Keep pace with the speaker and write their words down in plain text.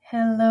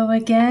Hello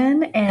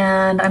again,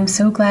 and I'm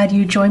so glad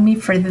you joined me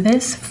for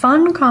this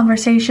fun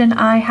conversation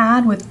I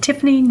had with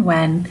Tiffany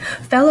Nguyen,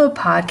 fellow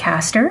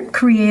podcaster,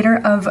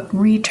 creator of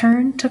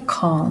Return to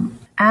Calm,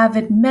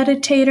 avid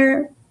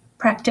meditator,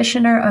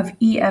 practitioner of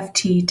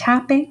EFT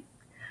tapping,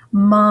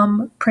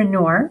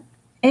 mompreneur,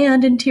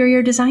 and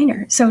interior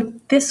designer. So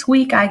this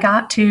week I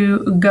got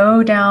to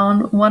go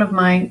down one of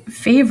my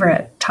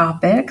favorite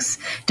topics,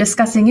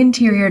 discussing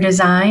interior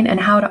design and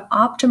how to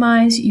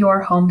optimize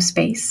your home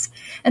space.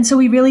 And so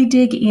we really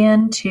dig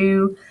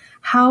into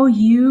how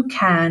you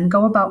can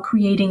go about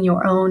creating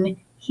your own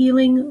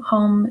healing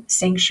home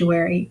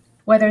sanctuary,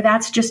 whether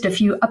that's just a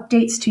few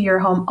updates to your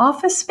home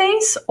office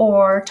space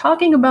or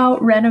talking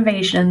about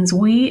renovations.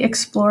 We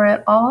explore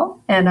it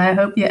all, and I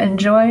hope you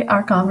enjoy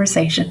our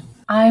conversation.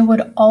 I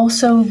would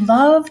also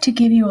love to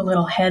give you a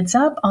little heads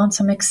up on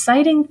some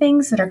exciting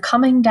things that are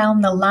coming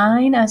down the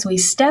line as we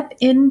step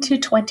into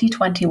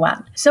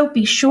 2021. So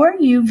be sure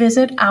you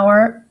visit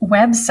our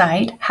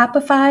website,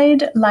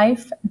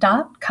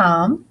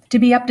 happifiedlife.com, to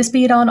be up to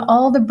speed on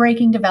all the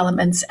breaking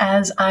developments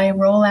as I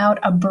roll out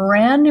a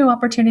brand new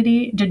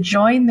opportunity to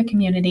join the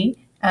community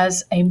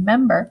as a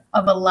member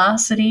of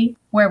Velocity,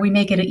 where we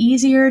make it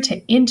easier to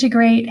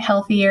integrate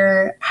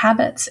healthier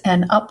habits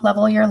and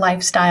up-level your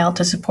lifestyle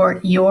to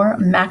support your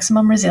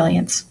maximum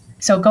resilience.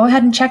 So go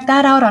ahead and check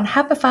that out on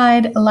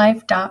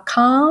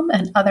happifiedlife.com,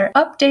 and other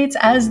updates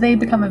as they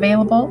become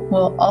available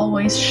will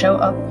always show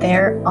up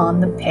there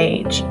on the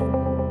page.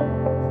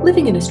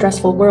 Living in a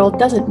stressful world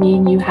doesn't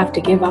mean you have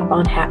to give up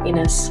on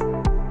happiness.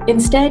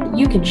 Instead,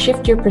 you can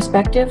shift your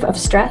perspective of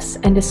stress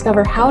and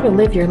discover how to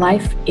live your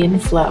life in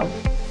flow.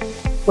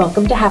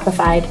 Welcome to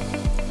Happified.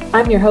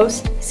 I'm your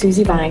host,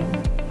 Susie Vine.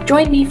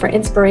 Join me for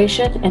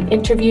inspiration and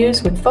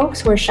interviews with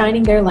folks who are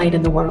shining their light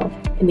in the world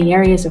in the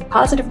areas of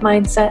positive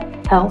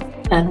mindset, health,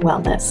 and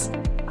wellness.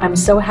 I'm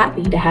so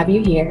happy to have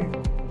you here.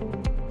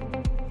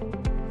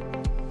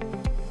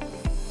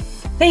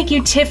 Thank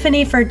you,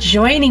 Tiffany, for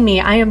joining me.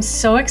 I am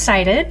so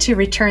excited to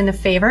return the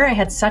favor. I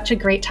had such a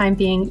great time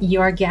being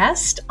your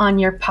guest on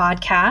your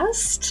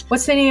podcast.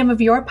 What's the name of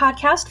your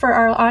podcast for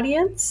our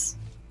audience?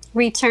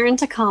 Return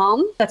to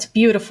Calm. That's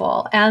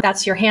beautiful. And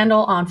that's your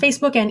handle on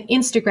Facebook and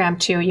Instagram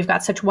too. You've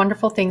got such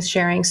wonderful things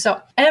sharing. So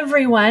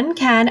everyone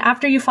can,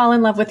 after you fall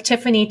in love with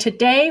Tiffany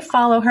today,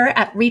 follow her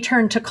at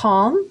Return to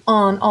Calm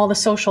on all the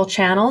social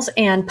channels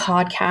and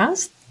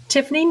podcasts.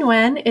 Tiffany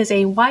Nguyen is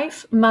a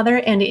wife, mother,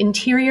 and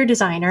interior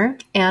designer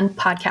and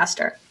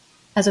podcaster.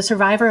 As a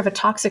survivor of a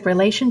toxic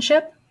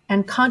relationship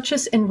and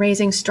conscious in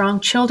raising strong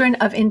children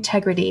of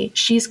integrity,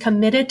 she's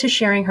committed to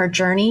sharing her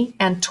journey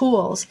and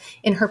tools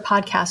in her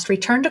podcast,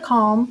 Return to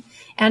Calm,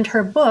 and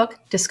her book,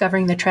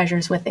 Discovering the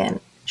Treasures Within.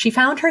 She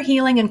found her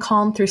healing and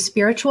calm through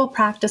spiritual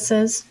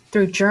practices,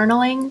 through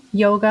journaling,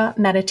 yoga,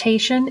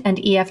 meditation, and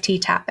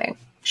EFT tapping.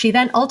 She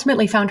then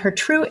ultimately found her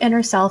true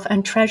inner self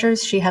and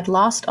treasures she had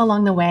lost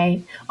along the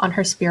way on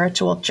her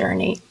spiritual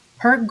journey.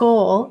 Her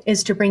goal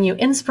is to bring you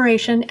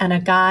inspiration and a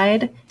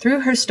guide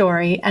through her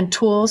story and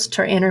tools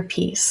to inner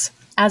peace.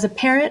 As a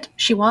parent,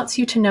 she wants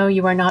you to know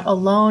you are not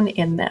alone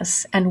in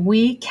this, and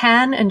we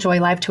can enjoy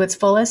life to its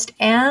fullest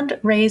and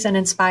raise and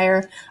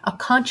inspire a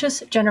conscious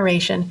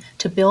generation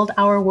to build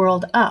our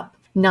world up,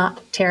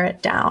 not tear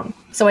it down.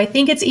 So I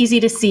think it's easy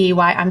to see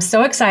why I'm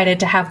so excited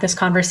to have this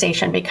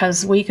conversation,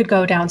 because we could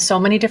go down so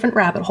many different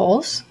rabbit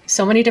holes,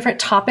 so many different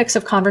topics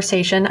of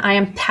conversation. I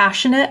am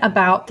passionate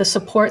about the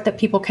support that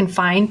people can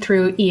find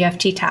through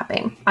EFT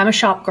tapping. I'm a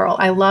shop girl.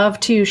 I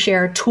love to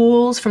share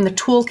tools from the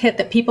toolkit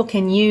that people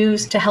can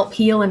use to help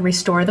heal and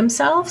restore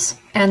themselves.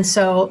 And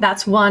so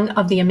that's one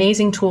of the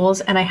amazing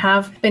tools, and I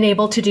have been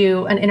able to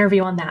do an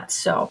interview on that.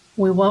 So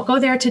we won't go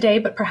there today,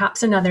 but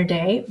perhaps another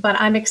day. But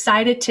I'm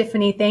excited,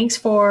 Tiffany. Thanks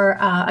for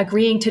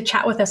agreeing to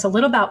chat with us a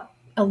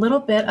little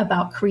bit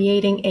about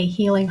creating a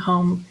healing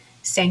home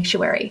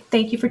sanctuary.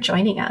 Thank you for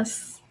joining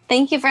us.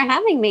 Thank you for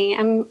having me.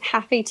 I'm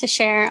happy to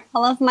share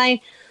all of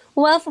my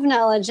wealth of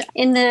knowledge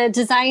in the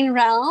design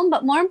realm,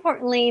 but more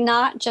importantly,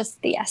 not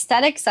just the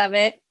aesthetics of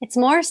it. It's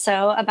more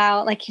so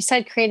about, like you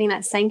said, creating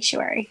that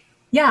sanctuary.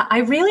 Yeah, I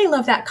really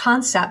love that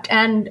concept.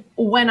 And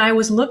when I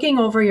was looking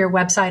over your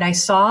website, I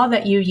saw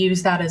that you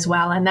use that as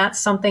well. And that's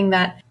something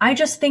that I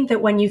just think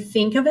that when you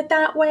think of it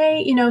that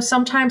way,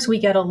 sometimes we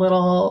get a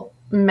little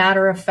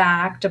matter of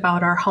fact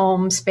about our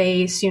home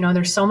space.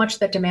 There's so much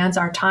that demands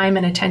our time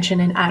and attention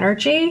and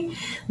energy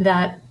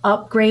that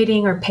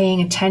upgrading or paying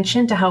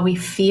attention to how we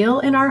feel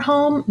in our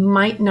home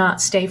might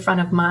not stay front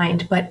of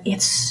mind, but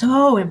it's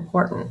so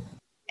important.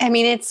 I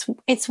mean,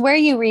 it's where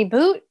you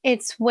reboot.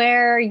 It's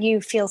where you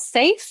feel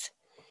safe.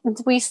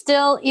 We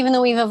still, even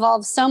though we've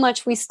evolved so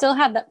much, we still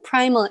have that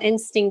primal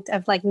instinct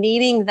of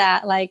needing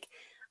that, I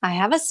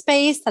have a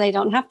space that I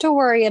don't have to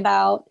worry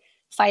about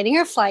fighting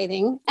or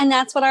flighting. And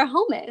that's what our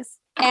home is.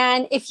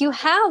 And if you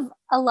have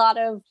a lot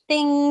of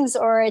things,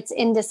 or it's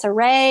in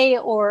disarray,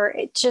 or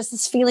it just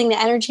is feeling,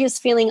 the energy is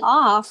feeling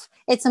off,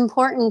 it's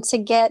important to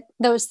get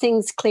those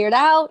things cleared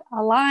out,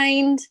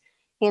 aligned,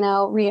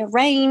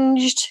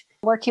 rearranged,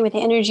 working with the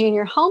energy in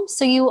your home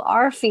so you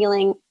are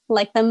feeling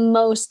like the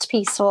most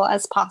peaceful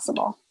as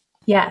possible.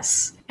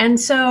 Yes. And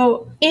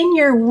so in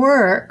your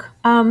work,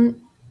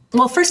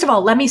 well, first of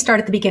all, let me start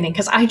at the beginning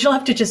because I'd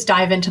love to just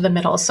dive into the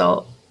middle.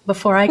 So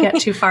before I get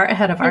too far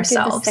ahead of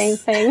ourselves. Do the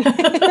same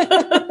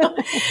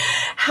thing.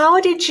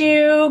 How did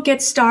you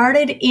get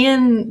started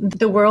in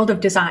the world of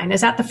design?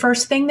 Is that the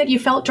first thing that you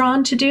felt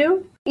drawn to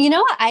do? You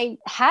know, I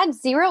had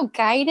zero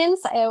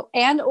guidance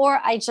or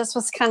I just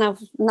was kind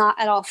of not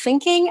at all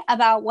thinking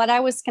about what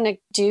I was going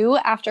to do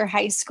after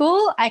high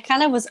school. I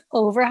kind of was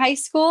over high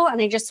school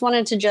and I just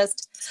wanted to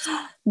just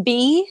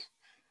be.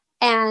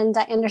 And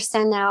I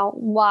understand now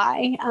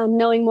why,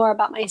 knowing more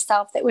about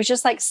myself. It was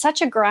just like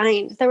such a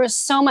grind. There was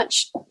so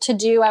much to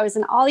do. I was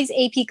in all these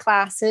AP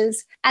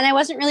classes and I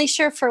wasn't really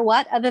sure for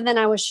what other than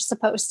I was just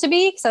supposed to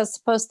be because I was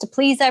supposed to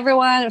please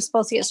everyone. I was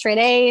supposed to get straight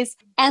A's.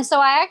 And so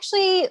I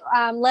actually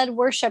led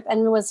worship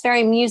and was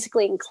very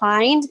musically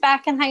inclined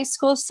back in high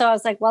school. So I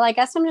was like, well, I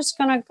guess I'm just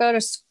going to go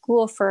to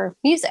school for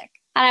music.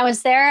 And I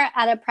was there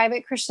at a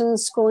private Christian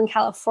school in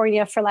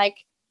California for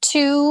like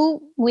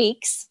 2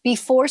 weeks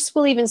before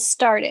school even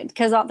started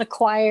because the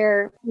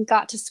choir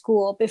got to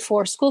school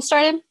before school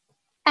started.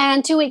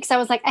 And 2 weeks, I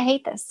was like, I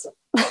hate this.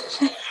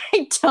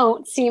 I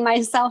don't see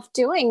myself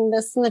doing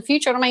this in the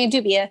future. What am I going to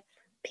do? Be a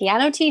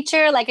piano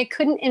teacher? Like I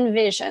couldn't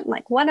envision,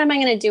 like, what am I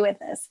going to do with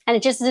this? And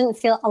it just didn't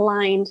feel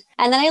aligned.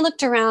 And then I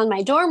looked around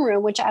my dorm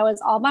room, which I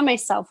was all by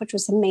myself, which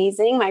was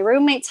amazing. My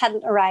roommates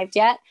hadn't arrived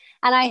yet.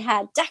 And I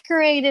had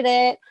decorated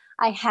it.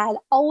 I had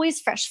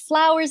always fresh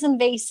flowers and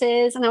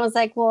vases. And I was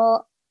like,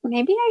 well,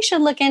 maybe I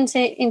should look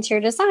into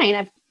interior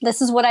design.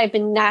 This is what I've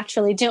been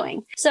naturally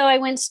doing. So I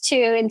went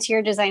to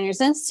Interior Designers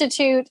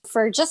Institute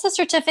for just a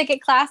certificate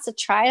class to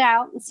try it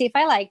out and see if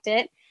I liked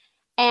it.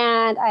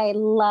 And I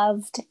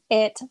loved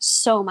it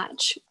so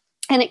much.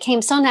 And it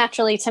came so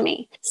naturally to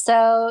me.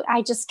 So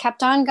I just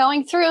kept on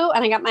going through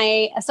and I got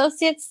my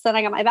associates, then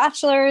I got my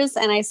bachelor's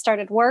and I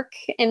started work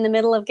in the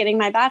middle of getting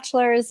my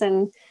bachelor's.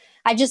 And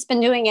I've just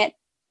been doing it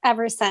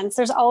ever since.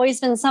 There's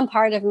always been some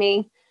part of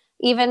me,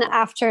 even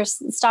after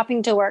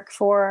stopping to work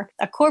for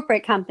a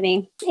corporate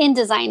company in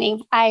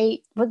designing, I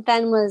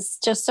then was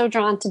just so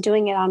drawn to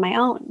doing it on my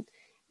own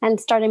and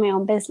starting my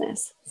own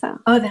business. So,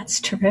 oh, that's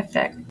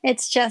terrific.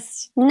 It's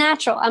just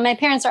natural. And my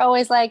parents are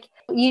always like,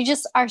 you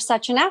just are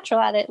such a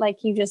natural at it.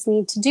 Like you just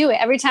need to do it.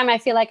 Every time I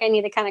feel like I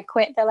need to kind of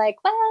quit, they're like,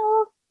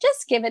 well,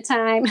 just give it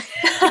time.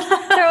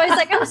 They're always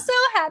like, I'm so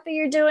happy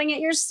you're doing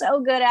it. You're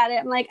so good at it.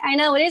 I'm like, I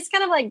know it is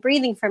kind of like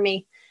breathing for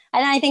me.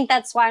 And I think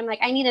that's why I'm like,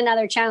 I need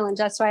another challenge.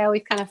 That's why I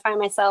always kind of find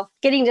myself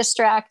getting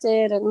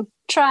distracted and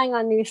trying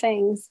on new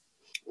things.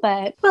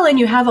 But well, and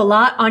you have a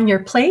lot on your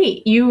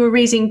plate. You were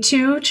raising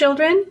 2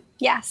 children?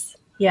 Yes.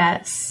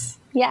 Yes.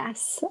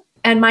 Yes.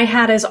 And my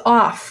hat is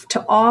off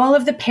to all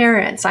of the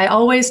parents. I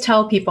always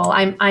tell people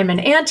I'm an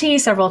auntie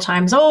several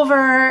times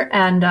over,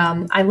 and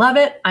I love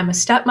it. I'm a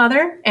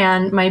stepmother,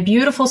 and my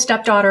beautiful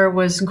stepdaughter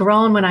was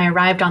grown when I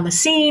arrived on the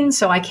scene,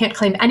 so I can't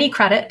claim any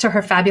credit to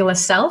her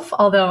fabulous self,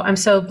 although I'm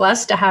so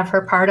blessed to have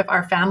her part of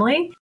our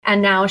family.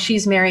 And now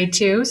she's married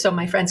too, so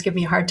my friends give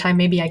me a hard time.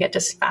 Maybe I get to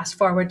fast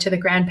forward to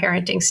the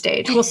grandparenting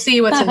stage. We'll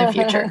see what's in the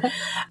future.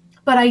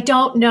 But I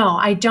don't know.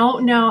 I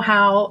don't know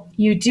how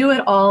you do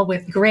it all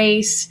with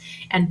grace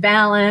and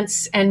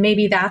balance. And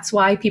maybe that's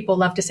why people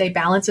love to say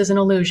balance is an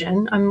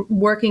illusion. I'm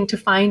working to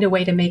find a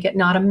way to make it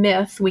not a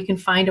myth. We can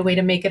find a way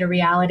to make it a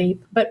reality.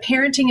 But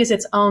parenting is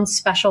its own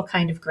special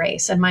kind of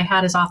grace. And my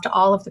hat is off to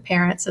all of the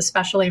parents,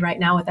 especially right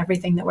now with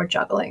everything that we're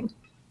juggling.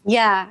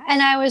 Yeah.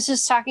 And I was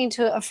just talking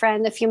to a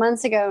friend a few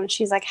months ago, and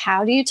she's like,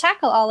 how do you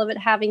tackle all of it,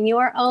 having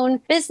your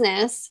own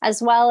business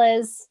as well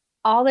as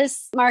all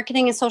this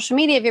marketing and social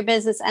media of your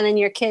business and then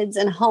your kids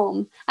and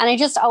home? And I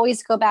just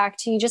always go back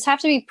to, you just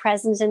have to be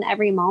present in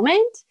every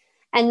moment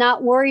and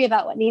not worry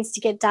about what needs to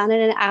get done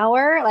in an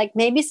hour. Like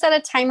maybe set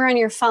a timer on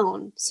your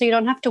phone so you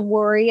don't have to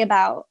worry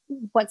about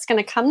what's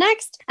going to come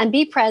next, and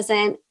be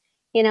present,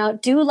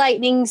 do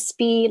lightning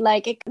speed.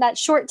 Like that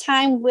short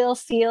time will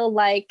feel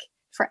like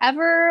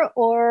forever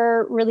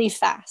or really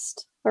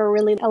fast or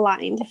really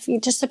aligned.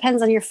 It just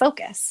depends on your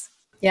focus.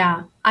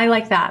 Yeah, I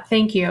like that.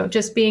 Thank you.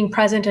 Just being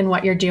present in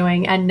what you're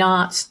doing and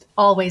not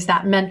always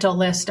that mental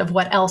list of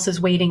what else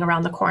is waiting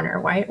around the corner,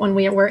 right? When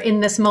we're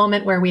in this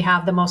moment where we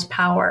have the most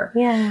power,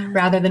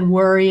 rather than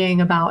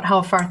worrying about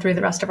how far through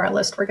the rest of our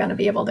list we're going to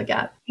be able to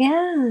get.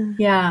 Yeah.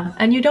 Yeah.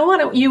 And you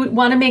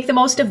want to make the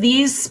most of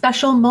these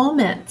special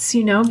moments,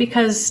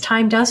 because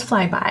time does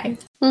fly by.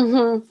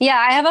 Mm-hmm. Yeah.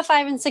 I have a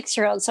 5 and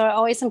 6-year-old. So I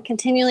always am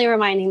continually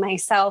reminding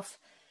myself,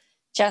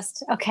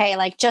 just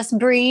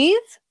breathe,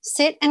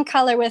 sit and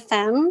color with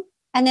them,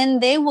 and then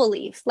they will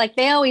leave. Like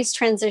they always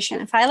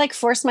transition. If I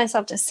force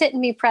myself to sit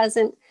and be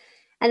present,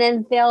 and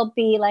then they'll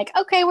be like,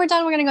 okay, we're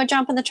done. We're going to go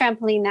jump on the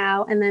trampoline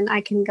now. And then I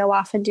can go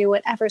off and do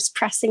whatever's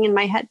pressing in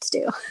my head to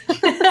do.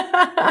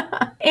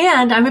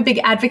 And I'm a big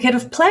advocate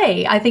of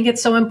play. I think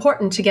it's so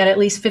important to get at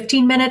least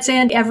 15 minutes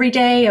in every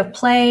day of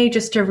play,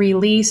 just to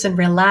release and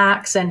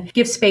relax and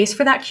give space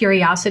for that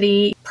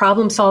curiosity.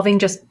 Problem solving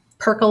just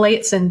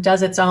percolates and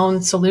does its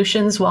own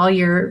solutions while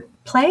you're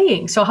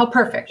playing. So how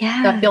perfect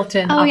that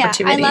built-in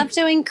opportunity. I love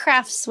doing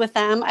crafts with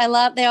them.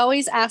 They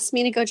always ask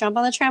me to go jump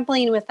on the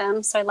trampoline with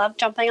them. So I love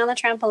jumping on the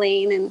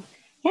trampoline, and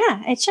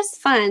yeah, it's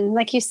just fun.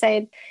 Like you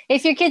said,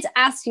 if your kids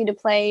ask you to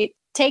play,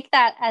 take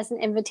that as an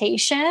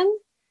invitation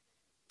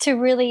to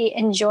really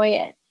enjoy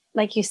it.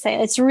 Like you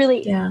say, it's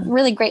really,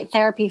 really great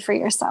therapy for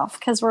yourself,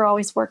 because we're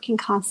always working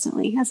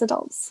constantly as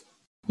adults.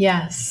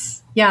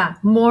 Yes. Yeah.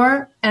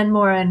 More and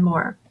more and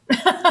more.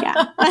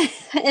 Yeah.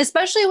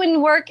 Especially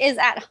when work is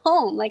at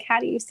home. Like, how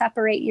do you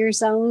separate your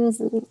zones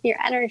and your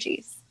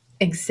energies?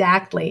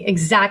 Exactly.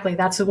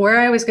 That's where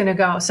I was going to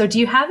go. So do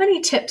you have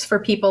any tips for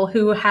people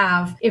who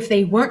have, if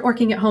they weren't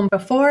working at home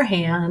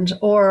beforehand,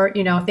 or,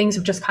 things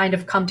have just kind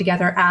of come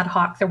together ad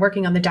hoc, they're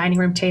working on the dining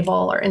room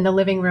table or in the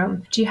living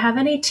room. Do you have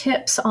any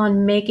tips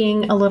on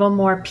making a little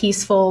more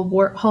peaceful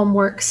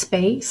homework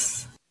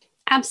space?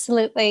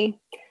 Absolutely.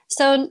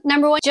 So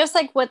number one, just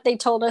like what they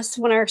told us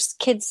when our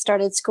kids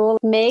started school,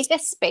 make a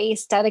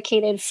space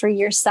dedicated for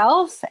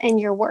yourself and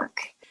your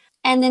work.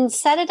 And then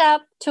set it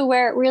up to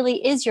where it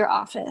really is your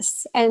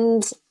office,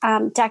 and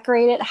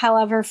decorate it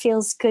however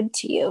feels good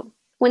to you.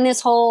 When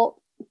this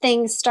whole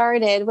thing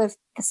started with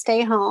the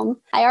stay home,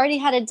 I already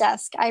had a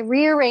desk. I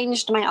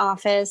rearranged my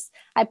office.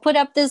 I put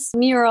up this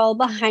mural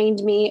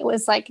behind me. It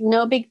was like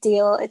no big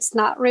deal. It's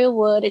not real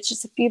wood. It's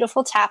just a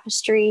beautiful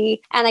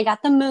tapestry. And I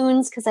got the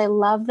moons because I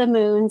love the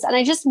moons. And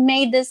I just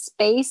made this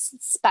space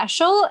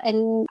special,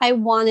 and I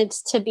wanted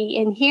to be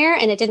in here,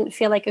 and it didn't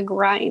feel like a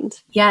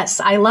grind. Yes,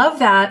 I love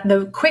that.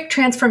 The quick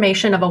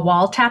transformation of a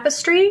wall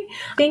tapestry.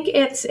 I think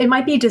it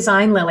might be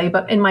Design Lily,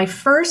 but in my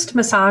first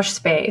massage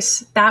space,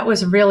 that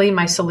was really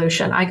my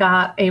solution. I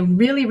got a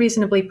really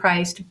reasonably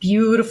priced,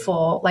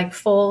 beautiful, like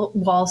full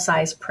wall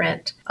size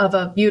print of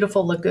a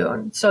beautiful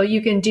lagoon. So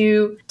you can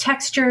do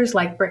textures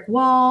like brick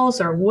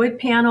walls or wood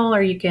panel,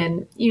 or you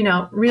can,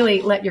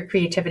 really let your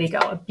creativity go.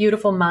 A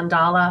beautiful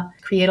mandala,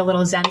 create a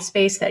little Zen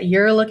space that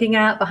you're looking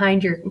at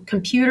behind your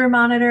computer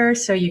monitor,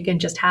 so you can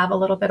just have a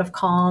little bit of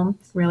calm.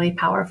 Really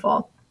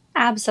powerful.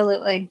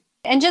 Absolutely.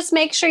 And just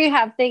make sure you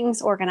have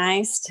things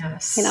organized,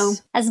 yes.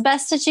 As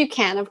best as you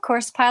can. Of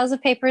course, piles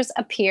of papers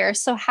appear.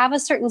 So have a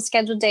certain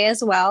scheduled day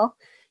as well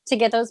to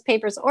get those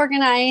papers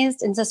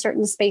organized into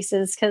certain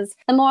spaces, because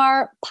the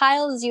more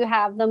piles you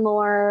have, the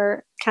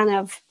more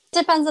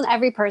depends on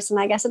every person.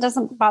 I guess it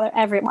doesn't bother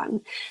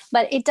everyone,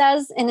 but it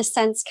does, in a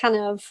sense, kind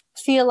of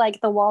feel like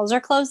the walls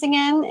are closing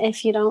in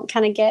if you don't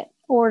kind of get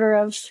order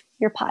of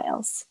your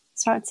piles.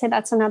 So I'd say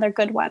that's another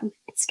good one.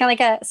 It's kind of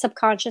like a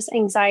subconscious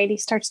anxiety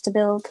starts to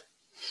build.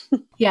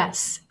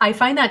 Yes, I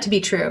find that to be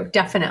true.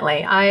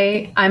 Definitely.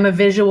 I'm a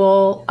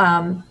visual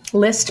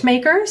list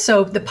maker,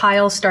 so the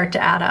piles start to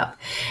add up.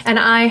 And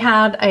I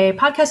had a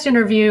podcast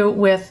interview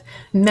with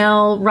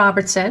Mel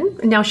Robertson.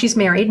 Now she's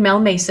married. Mel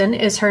Mason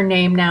is her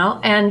name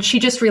now. And she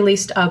just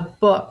released a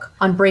book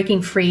on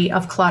breaking free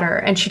of clutter.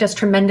 And she does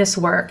tremendous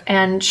work.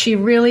 And she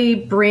really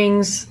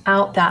brings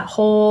out that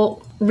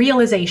whole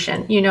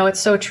realization.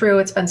 It's so true.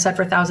 It's been said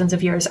for thousands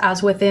of years,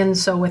 as within,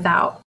 so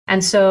without.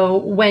 And so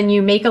when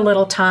you make a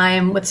little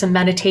time with some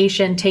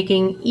meditation,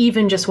 taking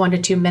even just 1 to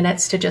 2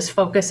 minutes to just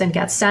focus and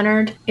get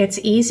centered, it's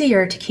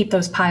easier to keep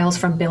those piles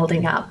from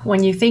building up.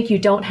 When you think you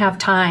don't have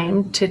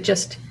time to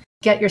just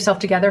get yourself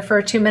together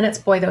for 2 minutes,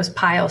 boy, those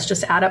piles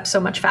just add up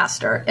so much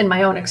faster, in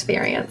my own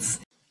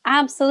experience.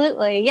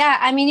 Absolutely. Yeah.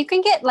 I mean, you can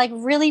get like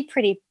really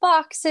pretty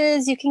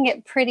boxes. You can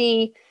get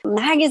pretty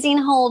magazine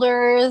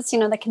holders.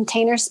 The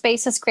container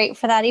space is great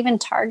for that. Even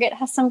Target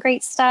has some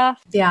great stuff.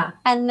 Yeah.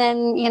 And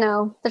then,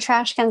 the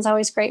trash can is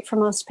always great for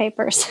most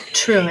papers.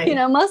 Truly.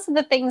 Most of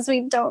the things we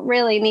don't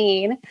really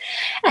need.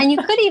 And you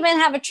could even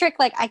have a trick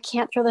like, I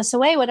can't throw this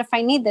away. What if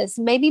I need this?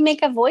 Maybe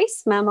make a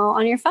voice memo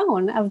on your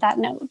phone of that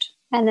note,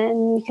 and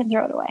then you can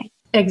throw it away.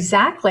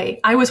 Exactly.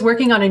 I was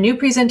working on a new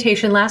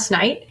presentation last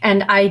night,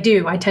 and I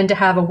tend to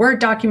have a Word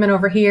document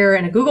over here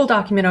and a Google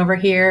document over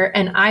here.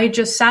 And I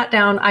just sat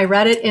down, I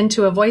read it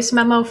into a voice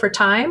memo for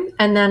time,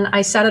 and then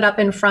I set it up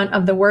in front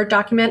of the Word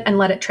document and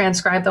let it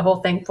transcribe the whole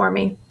thing for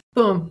me.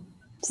 Boom.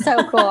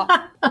 So cool.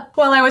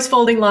 While I was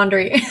folding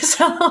laundry.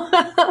 So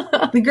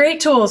the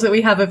great tools that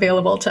we have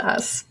available to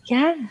us.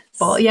 Yes.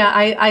 Well, yeah,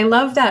 I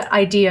love that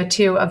idea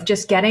too of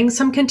just getting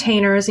some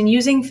containers and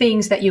using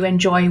things that you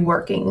enjoy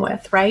working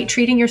with, right?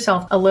 Treating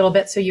yourself a little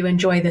bit so you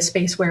enjoy the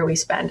space where we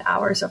spend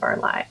hours of our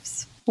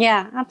lives.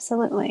 Yeah,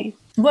 absolutely.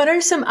 What are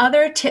some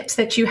other tips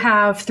that you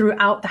have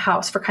throughout the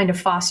house for kind of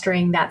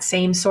fostering that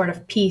same sort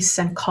of peace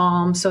and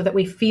calm so that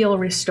we feel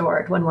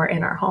restored when we're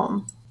in our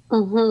home?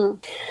 Mm-hmm.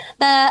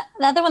 The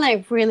other one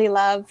I really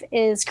love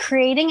is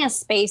creating a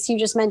space. You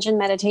just mentioned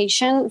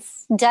meditation,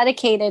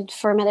 dedicated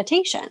for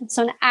meditation.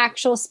 So an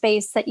actual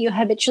space that you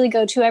habitually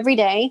go to every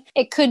day.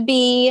 It could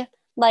be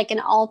like an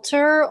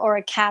altar or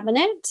a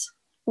cabinet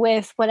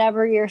with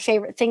whatever your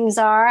favorite things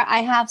are. I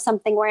have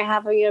something where I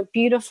have a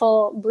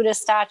beautiful Buddha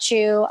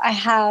statue. I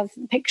have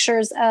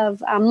pictures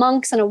of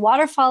monks and a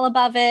waterfall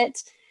above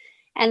it.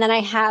 And then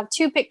I have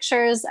 2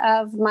 pictures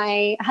of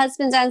my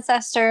husband's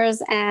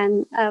ancestors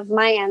and of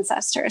my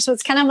ancestors. So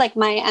it's kind of like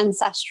my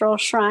ancestral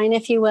shrine,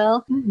 if you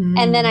will. Mm-hmm.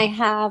 And then I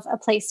have a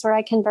place where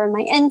I can burn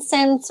my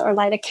incense or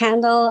light a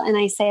candle, and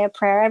I say a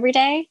prayer every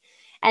day.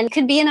 And it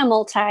could be in a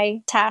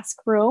multitask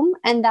room,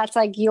 and that's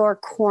like your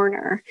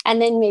corner.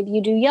 And then maybe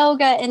you do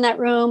yoga in that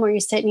room, or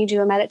you sit and you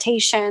do a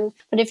meditation.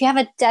 But if you have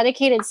a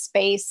dedicated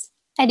space,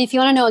 and if you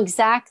want to know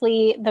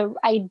exactly the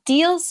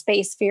ideal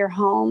space for your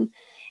home,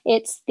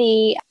 it's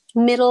the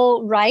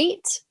middle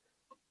right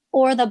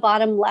or the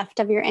bottom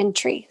left of your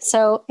entry.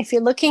 So if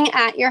you're looking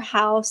at your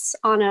house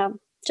on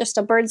just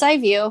a bird's eye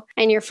view,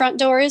 and your front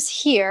door is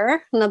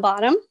here in the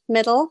bottom,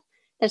 middle,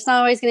 it's not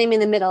always going to be in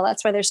the middle.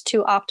 That's why there's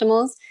 2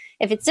 optimals.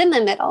 If it's in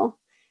the middle,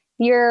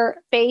 your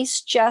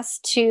base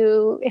just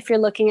to, if you're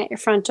looking at your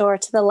front door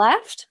to the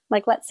left,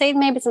 like let's say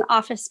maybe it's an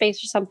office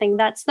space or something,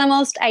 that's the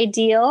most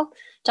ideal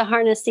to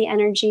harness the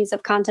energies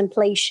of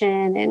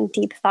contemplation and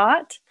deep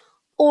thought.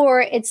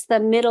 Or it's the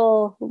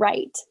middle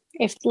right.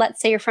 If let's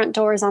say your front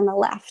door is on the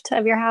left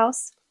of your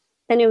house,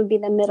 then it would be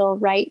the middle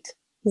right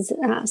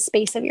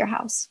space of your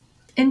house.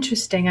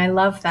 Interesting. I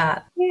love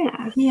that.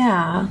 Yeah.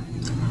 Yeah.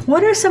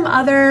 What are some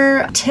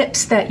other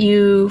tips that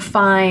you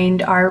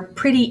find are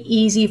pretty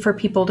easy for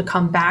people to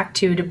come back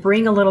to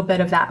bring a little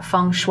bit of that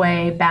feng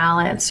shui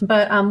balance?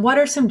 But what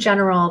are some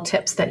general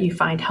tips that you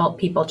find help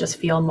people just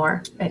feel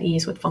more at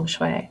ease with feng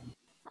shui?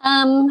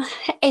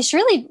 It's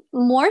really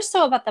more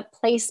so about the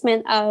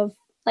placement of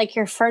like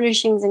your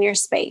furnishings in your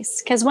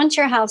space. Because once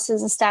your house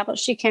is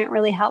established, you can't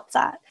really help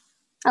that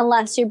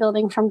unless you're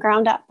building from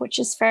ground up, which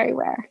is very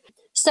rare.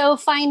 So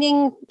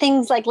finding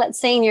things like, let's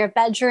say in your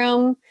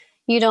bedroom,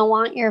 you don't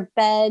want your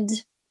bed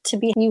to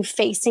be you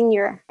facing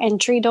your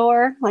entry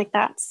door. Like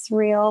that's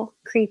real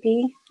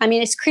creepy. I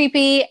mean, it's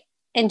creepy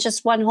in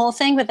just one whole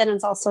thing, but then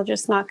it's also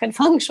just not good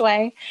feng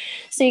shui.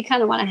 So you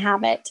kind of want to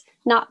have it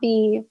not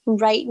be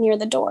right near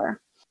the door.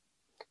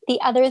 The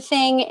other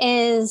thing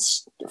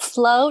is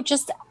flow,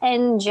 just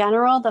in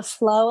general, the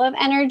flow of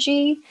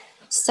energy.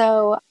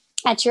 So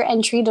at your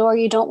entry door,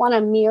 you don't want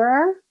a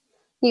mirror.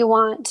 You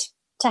want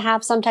to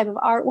have some type of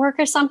artwork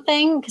or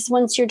something, because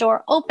once your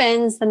door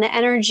opens, then the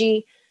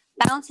energy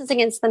bounces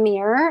against the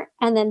mirror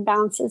and then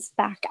bounces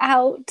back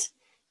out.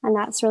 And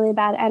that's really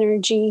bad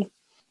energy.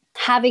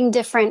 Having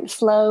different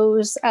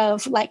flows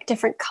of like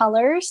different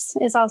colors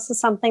is also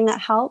something that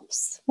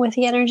helps with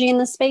the energy in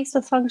the space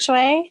with feng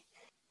shui.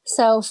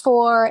 So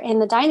for in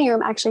the dining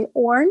room, actually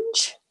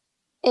orange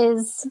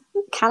is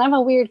kind of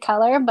a weird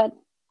color, but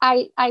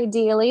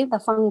ideally the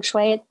feng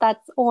shui,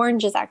 that's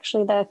orange is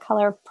actually the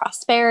color of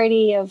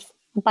prosperity, of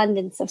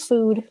abundance of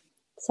food.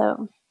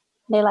 So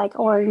they like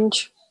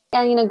orange.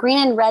 And, green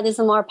and red is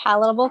a more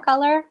palatable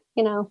color,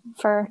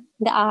 for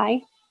the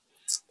eye.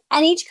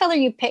 And each color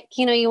you pick,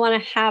 you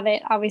want to have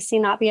it obviously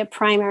not be a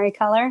primary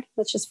color,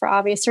 which is for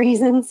obvious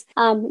reasons.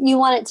 You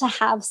want it to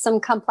have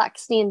some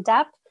complexity and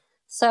depth.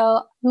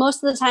 So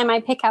most of the time I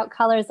pick out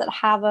colors that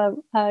have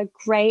a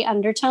gray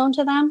undertone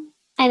to them.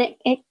 And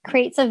it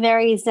creates a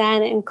very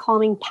zen and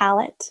calming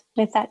palette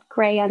with that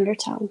gray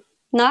undertone.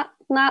 Not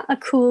a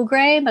cool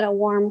gray, but a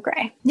warm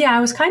gray. Yeah, I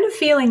was kind of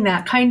feeling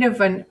that, kind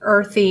of an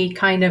earthy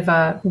kind of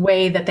a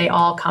way that they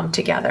all come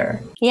together.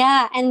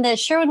 Yeah, and the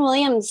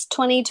Sherwin-Williams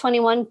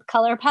 2021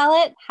 color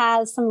palette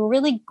has some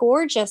really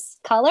gorgeous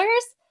colors,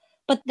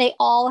 but they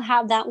all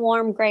have that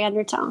warm gray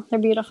undertone. They're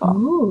beautiful.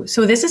 Ooh,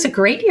 so this is a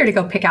great year to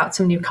go pick out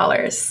some new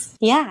colors.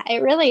 Yeah,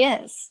 it really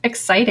is.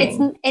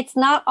 Exciting. It's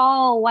not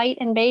all white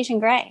and beige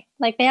and gray.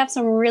 Like they have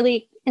some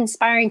really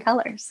inspiring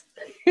colors.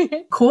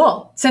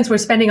 Cool. Since we're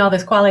spending all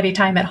this quality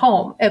time at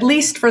home, at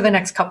least for the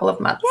next couple of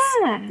months.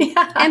 Yeah.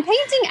 And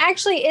painting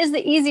actually is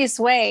the easiest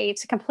way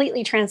to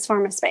completely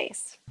transform a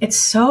space. It's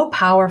so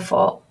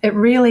powerful. It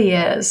really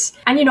is.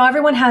 And,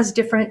 everyone has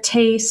different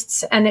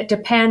tastes, and it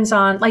depends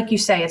on, like you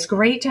say, it's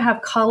great to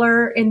have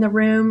color in the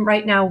room.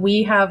 Right now,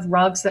 we have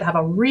rugs that have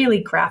a really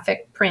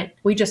graphic print.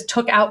 We just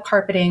took out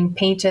carpeting,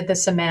 painted the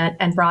cement,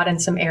 and brought in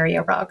some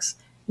area rugs,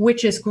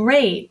 which is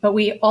great, but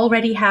we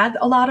already had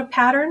a lot of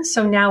patterns.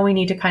 So now we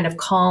need to kind of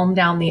calm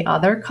down the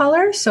other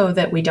color so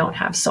that we don't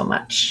have so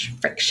much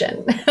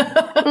friction.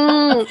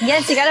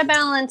 Yes, you got to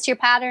balance your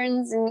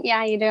patterns. And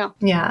yeah, you do.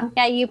 Yeah.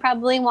 Yeah, you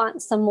probably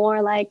want some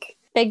more like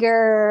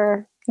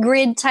bigger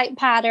grid type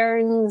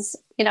patterns,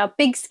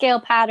 big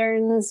scale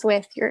patterns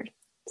with your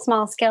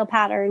small scale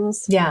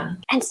patterns. Yeah.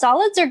 And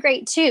solids are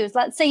great too.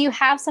 Let's say you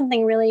have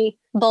something really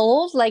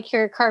bold, like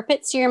your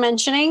carpets you're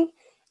mentioning.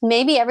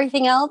 Maybe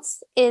everything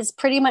else is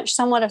pretty much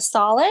somewhat a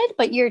solid,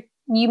 but you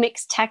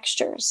mix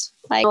textures,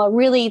 like a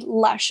really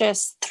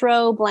luscious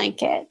throw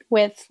blanket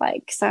with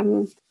like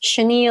some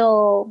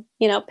chenille,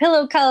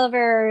 pillow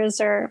covers,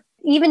 or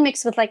even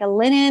mixed with like a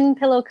linen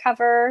pillow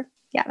cover.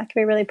 Yeah, that could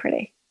be really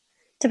pretty,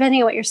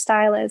 depending on what your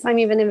style is. I'm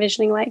even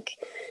envisioning like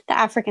the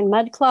African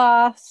mud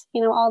cloth,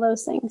 all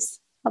those things,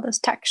 all those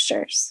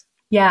textures.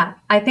 Yeah,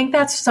 I think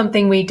that's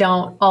something we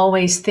don't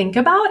always think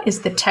about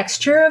is the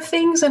texture of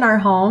things in our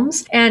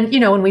homes. And,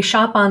 when we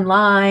shop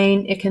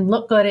online, it can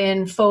look good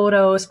in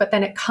photos, but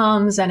then it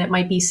comes and it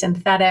might be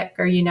synthetic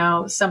or,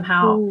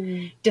 somehow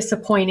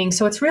disappointing.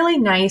 So it's really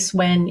nice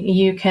when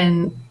you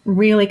can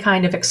really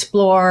kind of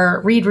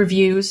explore, read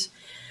reviews.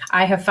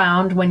 I have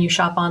found when you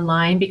shop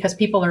online, because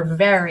people are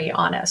very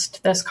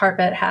honest. This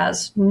carpet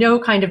has no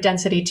kind of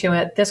density to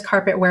it. This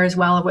carpet wears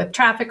well with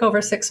traffic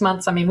over 6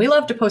 months. I mean, we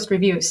love to post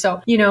reviews.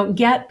 So,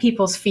 get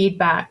people's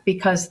feedback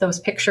because those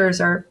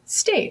pictures are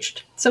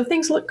staged. So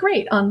things look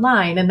great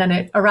online and then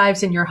it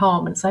arrives in your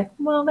home. And it's like,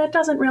 well, that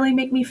doesn't really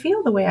make me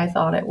feel the way I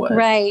thought it would.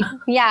 Right.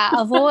 Yeah.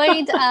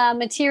 Avoid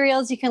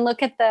materials. You can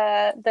look at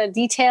the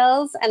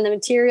details and the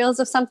materials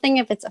of something.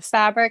 If it's a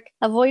fabric,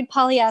 avoid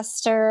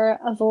polyester,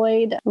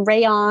 avoid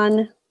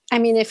rayon. I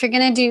mean, if you're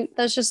going to do,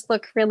 those just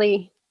look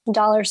really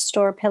dollar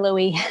store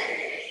pillowy.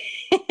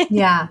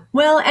 Yeah.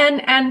 Well,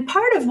 and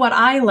part of what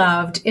I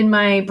loved in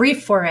my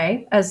brief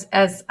foray, as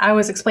I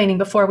was explaining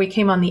before we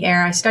came on the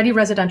air, I studied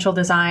residential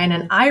design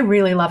and I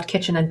really loved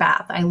kitchen and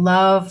bath. I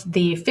love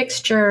the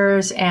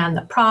fixtures and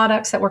the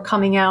products that were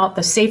coming out,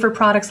 the safer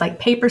products like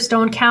paper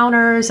stone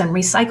counters and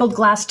recycled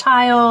glass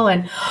tile.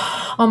 And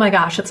oh my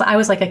gosh, I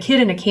was like a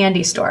kid in a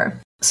candy store.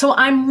 So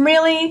I'm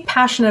really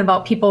passionate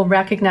about people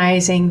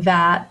recognizing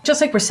that, just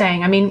like we're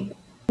saying, I mean,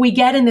 we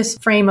get in this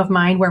frame of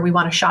mind where we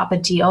want to shop a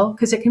deal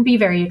because it can be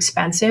very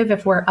expensive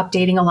if we're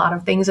updating a lot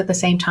of things at the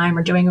same time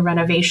or doing a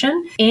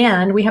renovation.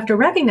 And we have to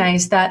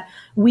recognize that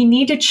we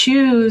need to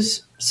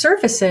choose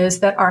surfaces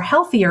that are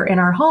healthier in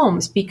our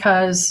homes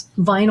because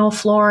vinyl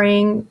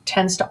flooring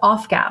tends to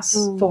off-gas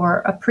for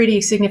a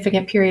pretty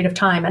significant period of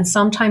time. And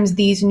sometimes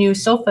these new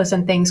sofas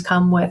and things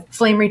come with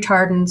flame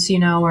retardants,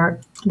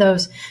 or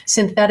those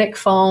synthetic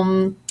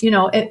foam,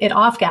 it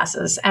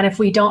off-gases. And if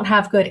we don't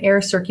have good air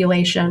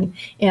circulation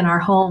in our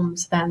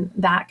homes, then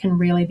that can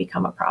really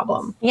become a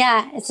problem.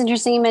 Yeah, it's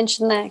interesting you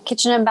mentioned the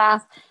kitchen and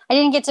bath. I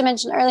didn't get to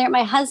mention earlier,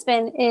 my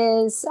husband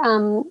is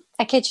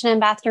a kitchen and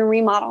bathroom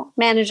remodel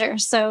manager.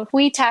 So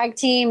we tag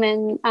team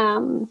and,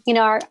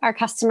 our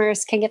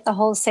customers can get the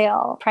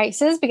wholesale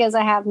prices because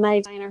I have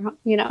my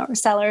designer,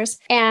 sellers.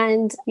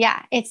 And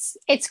yeah,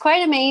 it's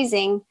quite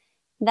amazing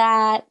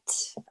that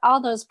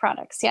all those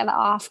products, the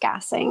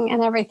off-gassing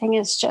and everything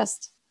is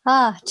just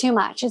too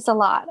much. It's a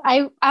lot.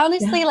 I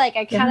honestly,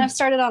 I kind of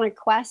started on a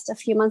quest a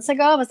few months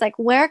ago. I was like,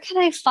 where can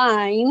I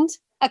find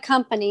a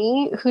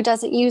company who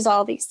doesn't use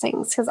all these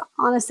things? Because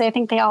honestly, I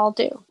think they all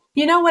do.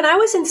 When I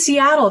was in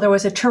Seattle, there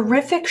was a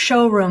terrific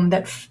showroom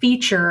that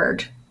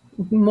featured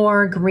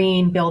more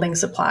green building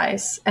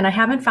supplies. And I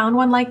haven't found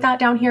one like that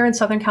down here in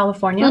Southern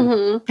California.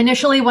 Mm-hmm.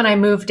 Initially, when I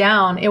moved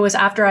down, it was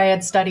after I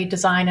had studied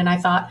design and I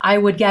thought I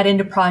would get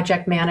into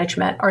project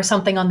management or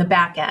something on the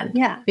back end.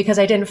 Yeah. Because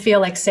I didn't feel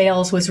like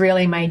sales was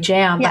really my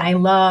jam. But I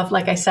love,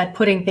 like I said,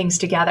 putting things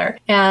together.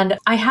 And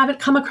I haven't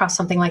come across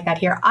something like that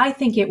here. I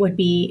think it would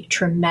be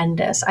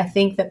tremendous. I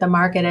think that the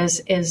market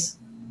is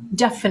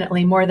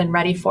definitely more than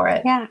ready for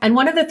it. Yeah. And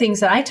one of the things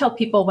that I tell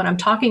people when I'm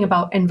talking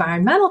about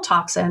environmental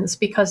toxins,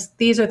 because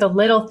these are the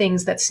little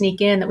things that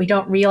sneak in that we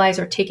don't realize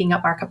are taking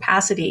up our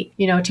capacity,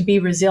 to be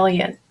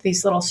resilient,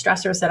 these little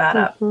stressors that add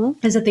up,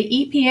 is that the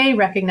EPA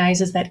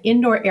recognizes that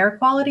indoor air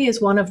quality is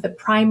one of the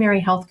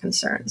primary health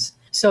concerns.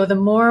 So the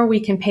more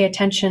we can pay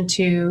attention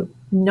to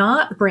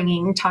not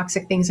bringing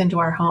toxic things into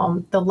our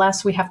home, the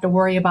less we have to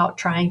worry about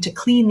trying to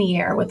clean the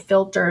air with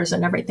filters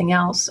and everything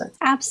else.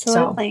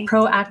 Absolutely. So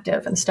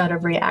proactive instead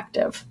of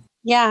reactive.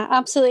 Yeah,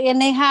 absolutely. And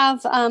they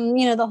have,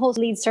 the whole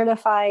LEED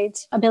certified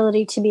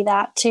ability to be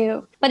that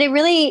too. But it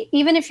really,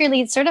 even if you're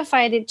LEED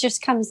certified, it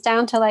just comes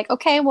down to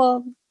okay,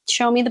 well,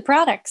 show me the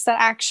products that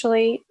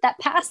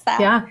pass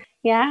that. Yeah.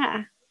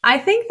 Yeah. I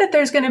think that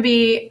there's going to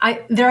be,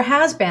 there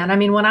has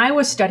been, when I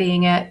was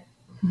studying it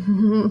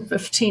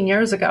 15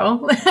 years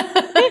ago,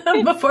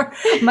 before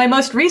my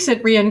most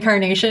recent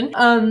reincarnation,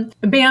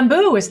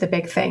 bamboo was the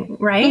big thing,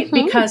 right?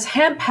 Mm-hmm. Because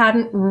hemp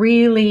hadn't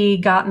really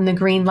gotten the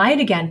green light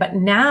again. But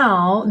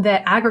now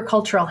that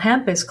agricultural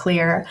hemp is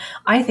clear,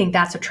 I think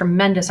that's a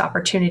tremendous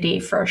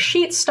opportunity for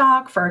sheet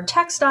stock, for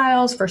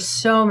textiles, for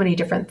so many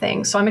different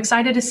things. So I'm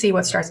excited to see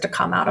what starts to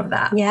come out of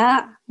that.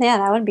 Yeah,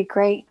 that would be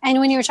great. And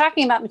when you were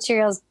talking about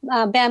materials,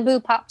 bamboo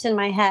popped in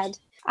my head.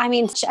 I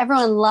mean,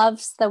 everyone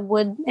loves the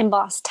wood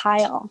embossed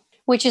tile,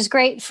 which is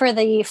great for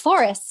the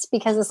forests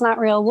because it's not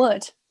real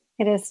wood.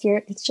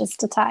 It's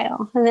just a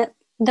tile. And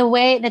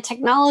the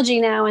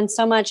technology now and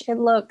so much, it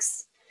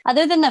looks,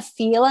 other than the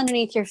feel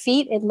underneath your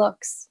feet, it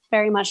looks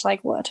very much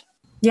like wood.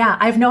 Yeah,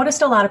 I've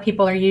noticed a lot of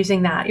people are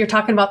using that. You're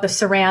talking about the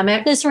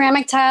ceramic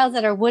tiles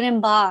that are wood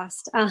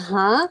embossed.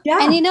 Uh-huh. Yeah.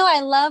 And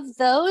I love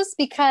those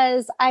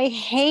because I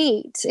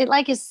hate it.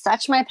 Is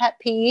such my pet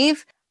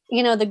peeve.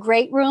 The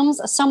great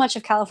rooms, so much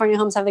of California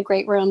homes have the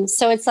great rooms.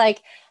 So it's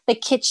the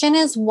kitchen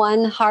is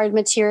one hard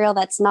material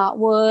that's not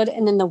wood,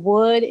 and then the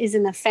wood is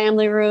in the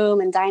family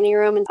room and dining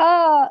room. And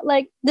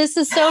like this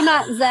is so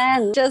not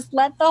zen. Just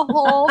let the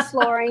whole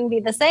flooring be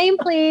the same,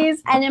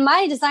 please. And in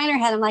my designer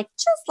head, I'm like,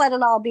 just let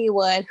it all be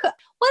wood.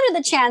 What are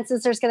the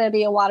chances there's going to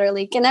be a water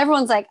leak? And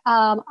everyone's like,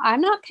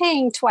 I'm not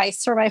paying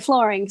twice for my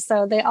flooring.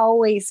 So they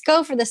always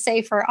go for the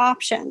safer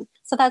option.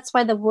 So that's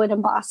why the wood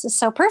emboss is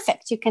so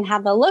perfect. You can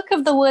have the look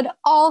of the wood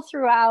all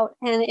throughout,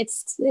 and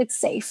it's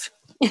safe.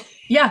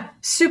 Yeah,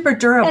 super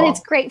durable. And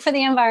it's great for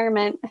the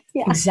environment.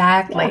 Yeah.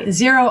 Exactly. Yeah.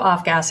 Zero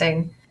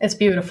off-gassing. It's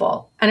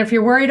beautiful. And if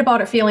you're worried about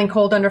it feeling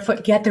cold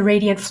underfoot, get the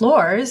Radiant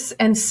floors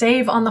and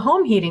save on the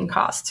home heating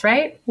costs,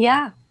 right?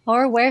 Yeah.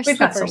 Or wear We've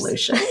slippers. Got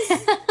solutions.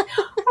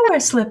 Or wear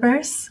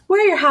slippers.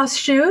 Wear your house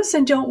shoes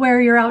and don't wear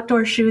your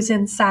outdoor shoes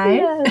inside.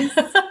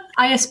 Yes.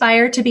 I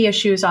aspire to be a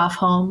shoes off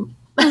home.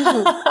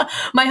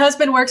 Mm-hmm. My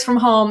husband works from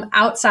home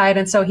outside,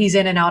 and so he's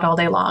in and out all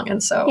day long.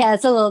 And so yeah,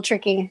 it's a little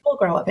tricky. We'll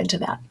grow up into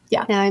that.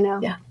 Yeah. I know.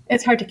 Yeah.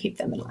 It's hard to keep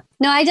them in line.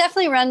 No, I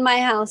definitely run my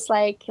house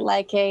like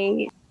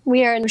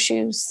we are in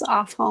shoes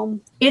off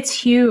home. It's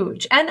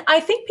huge. And I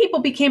think people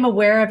became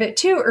aware of it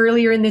too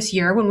earlier in this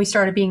year when we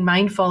started being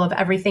mindful of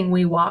everything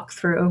we walk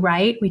through,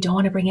 right? We don't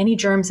want to bring any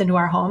germs into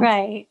our home.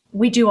 Right.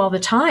 We do all the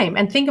time.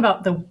 And think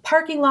about the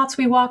parking lots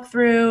we walk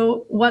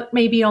through, what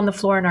may be on the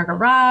floor in our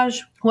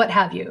garage, what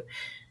have you.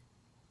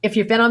 If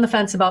you've been on the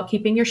fence about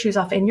keeping your shoes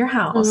off in your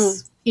house,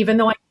 mm-hmm. even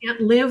though I can't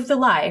live the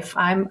life,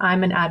 I'm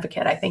an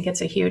advocate. I think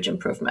it's a huge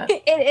improvement.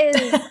 It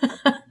is.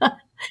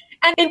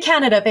 And in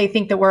Canada, they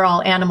think that we're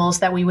all animals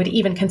that we would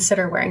even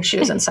consider wearing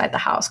shoes inside the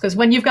house. Because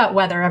when you've got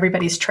weather,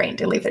 everybody's trained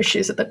to leave their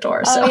shoes at the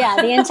door. So. Oh, yeah.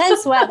 The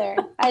intense weather.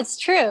 It's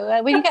true.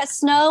 When you got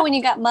snow, when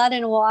you got mud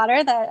and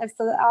water, that's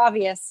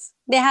obvious.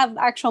 They have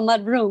actual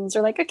mud rooms.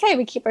 They're like, okay,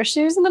 we keep our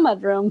shoes in the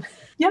mud room.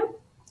 Yep.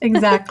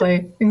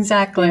 Exactly.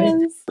 Exactly.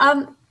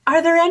 Yes.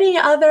 Are there any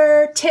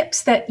other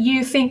tips that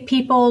you think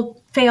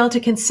people fail to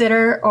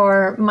consider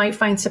or might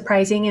find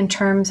surprising in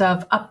terms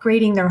of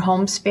upgrading their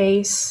home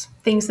space,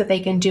 things that they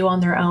can do on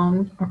their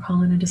own or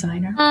call in a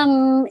designer?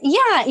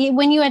 Yeah,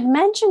 when you had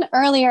mentioned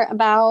earlier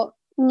about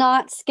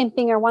not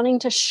skimping or wanting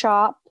to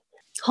shop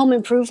home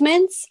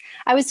improvements,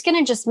 I was going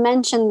to just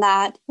mention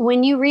that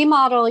when you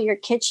remodel your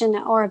kitchen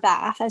or a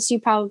bath, as you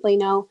probably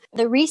know,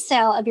 the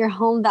resale of your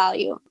home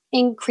value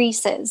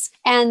increases.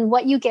 And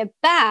what you get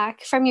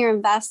back from your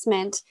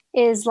investment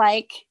is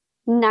like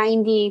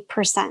 90%.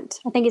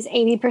 I think it's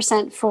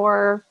 80%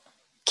 for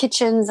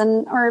kitchens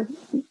or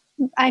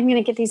I'm going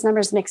to get these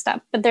numbers mixed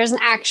up, but there's an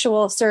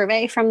actual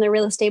survey from the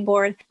real estate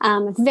board.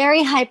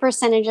 Very high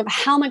percentage of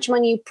how much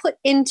money you put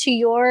into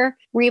your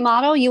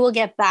remodel, you will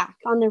get back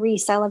on the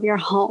resale of your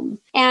home.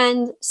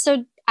 And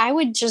so I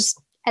would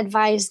just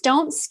advise,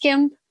 don't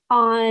skimp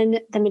on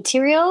the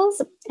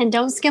materials and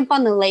don't skimp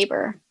on the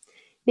labor,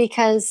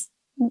 because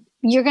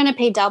you're going to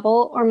pay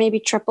double or maybe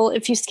triple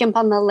if you skimp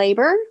on the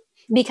labor,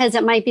 because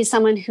it might be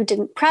someone who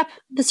didn't prep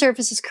the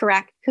surfaces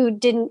correct, who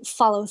didn't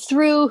follow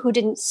through, who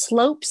didn't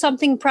slope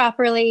something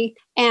properly.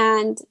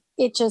 And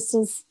it just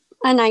is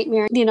a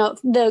nightmare. You know,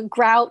 the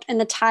grout and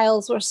the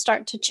tiles will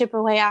start to chip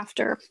away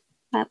after,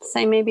 let's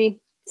say, maybe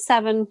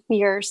 7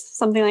 years,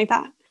 something like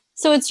that.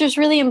 So it's just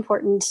really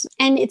important.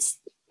 And it's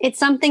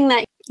something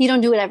that you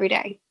don't do it every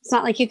day. It's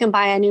not like you can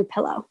buy a new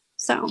pillow.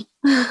 So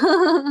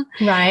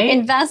right.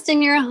 Invest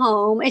in your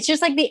home. It's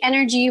just like the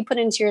energy you put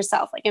into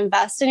yourself, like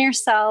invest in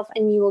yourself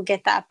and you will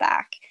get that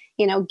back.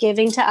 You know,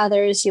 giving to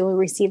others, you will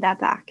receive that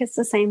back. It's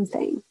the same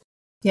thing.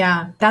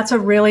 Yeah, that's a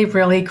really,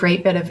 really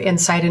great bit of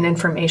insight and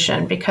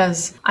information,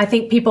 because I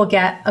think people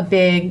get a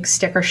big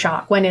sticker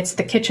shock when it's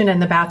the kitchen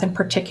and the bath in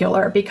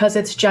particular, because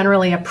it's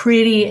generally a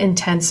pretty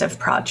intensive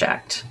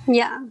project.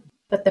 Yeah.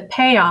 But the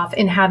payoff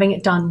in having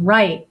it done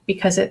right,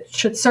 because it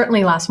should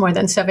certainly last more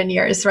than 7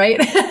 years,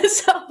 right?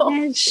 So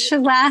it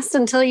should last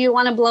until you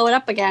want to blow it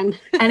up again.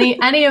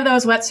 any of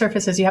those wet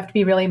surfaces you have to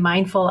be really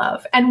mindful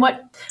of. And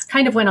what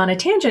kind of went on a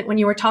tangent when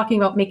you were talking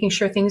about making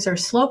sure things are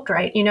sloped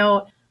right, you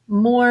know,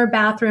 more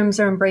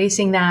bathrooms are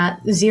embracing that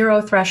zero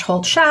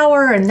threshold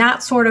shower and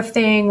that sort of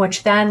thing,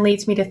 which then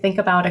leads me to think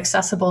about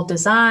accessible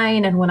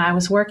design. And when I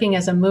was working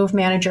as a move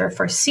manager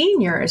for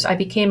seniors, I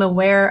became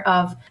aware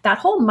of that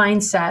whole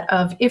mindset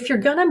of, if you're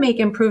going to make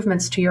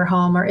improvements to your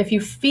home, or if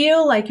you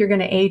feel like you're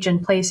going to age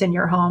in place in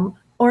your home,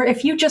 or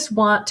if you just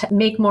want to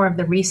make more of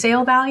the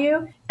resale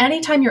value,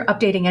 anytime you're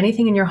updating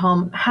anything in your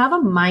home, have a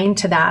mind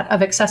to that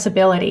of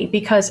accessibility,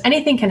 because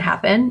anything can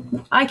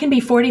happen. I can be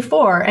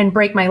 44 and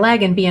break my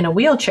leg and be in a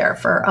wheelchair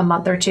for a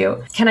month or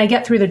two. Can I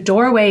get through the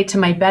doorway to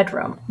my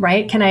bedroom,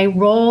 right? Can I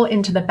roll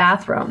into the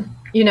bathroom?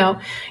 You know,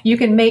 you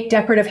can make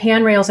decorative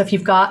handrails if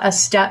you've got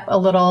a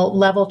little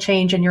level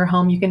change in your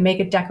home. You can make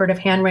a decorative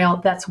handrail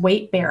that's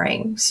weight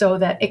bearing so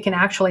that it can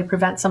actually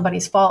prevent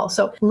somebody's fall.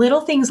 So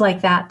little things like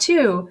that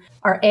too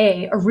are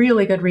a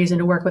really good reason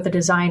to work with a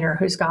designer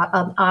who's got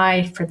an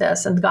eye for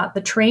this and got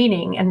the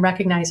training and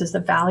recognizes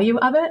the value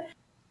of it.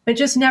 But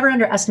just never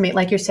underestimate,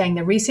 like you're saying,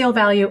 the resale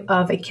value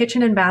of a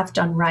kitchen and bath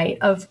done right,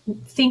 of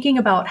thinking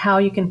about how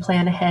you can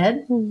plan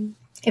ahead. Mm-hmm.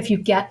 if you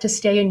get to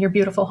stay in your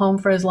beautiful home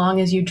for as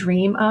long as you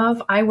dream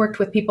of. I worked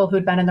with people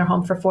who'd been in their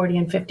home for 40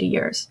 and 50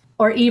 years,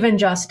 or even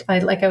just,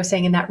 like I was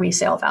saying, in that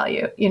resale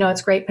value.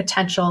 It's great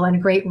potential and a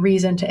great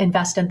reason to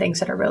invest in things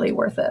that are really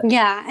worth it.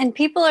 Yeah. And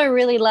people are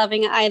really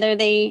loving it. Either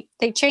they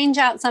change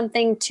out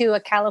something to a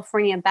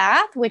California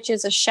bath, which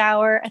is a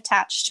shower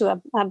attached to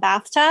a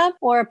bathtub,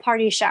 or a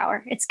party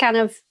shower. It's kind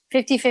of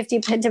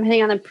 50-50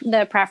 depending on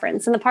the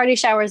preference. And the party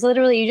shower is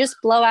literally, you just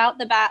blow out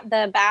the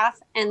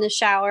bath and the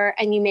shower,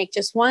 and you make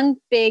just one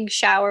big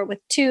shower with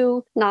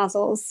 2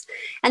 nozzles.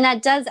 And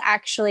that does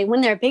actually,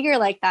 when they're bigger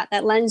like that,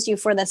 that lends you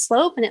for the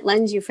slope and it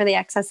lends you for the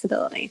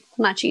accessibility.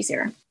 Much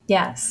easier.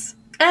 Yes.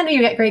 And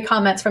you get great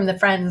comments from the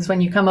friends when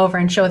you come over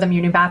and show them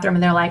your new bathroom,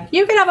 and they're like,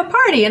 you can have a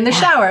party in the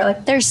shower.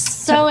 Like, they're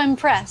so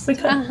impressed.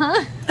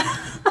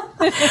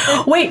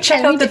 Wait,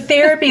 check out the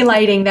therapy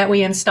lighting that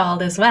we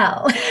installed as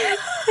well.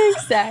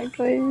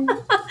 Exactly.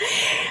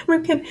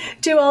 We can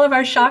do all of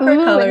our chakra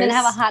colors. And then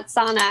have a hot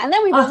sauna. And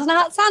then we built a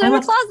hot sauna in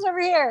the closet over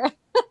here.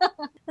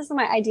 This is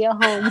my ideal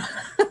home.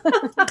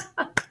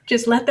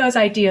 Just let those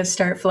ideas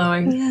start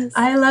flowing. Yes.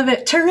 I love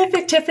it.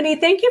 Terrific, Tiffany.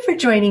 Thank you for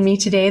joining me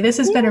today. This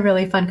has been a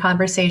really fun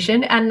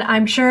conversation, and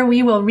I'm sure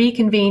we will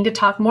reconvene to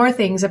talk more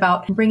things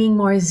about bringing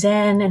more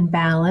zen and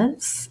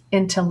balance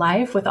into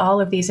life with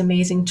all of these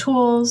amazing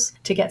tools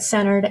to get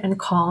centered and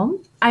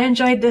calm. I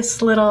enjoyed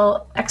this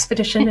little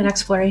expedition and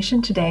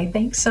exploration today.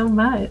 Thanks so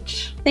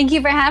much. Thank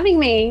you for having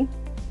me.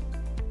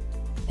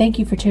 Thank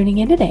you for tuning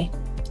in today.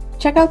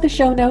 Check out the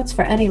show notes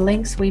for any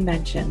links we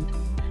mentioned.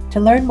 To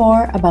learn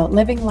more about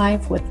living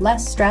life with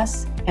less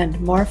stress and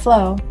more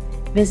flow,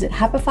 visit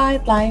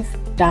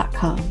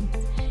happifiedlife.com.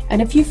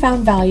 And if you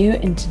found value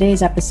in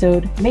today's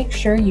episode, make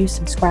sure you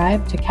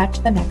subscribe to catch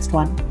the next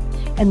one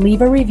and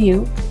leave a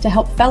review to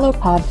help fellow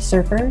pod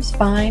surfers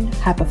find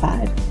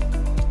Happified.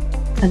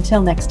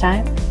 Until next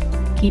time,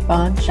 keep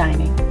on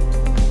shining.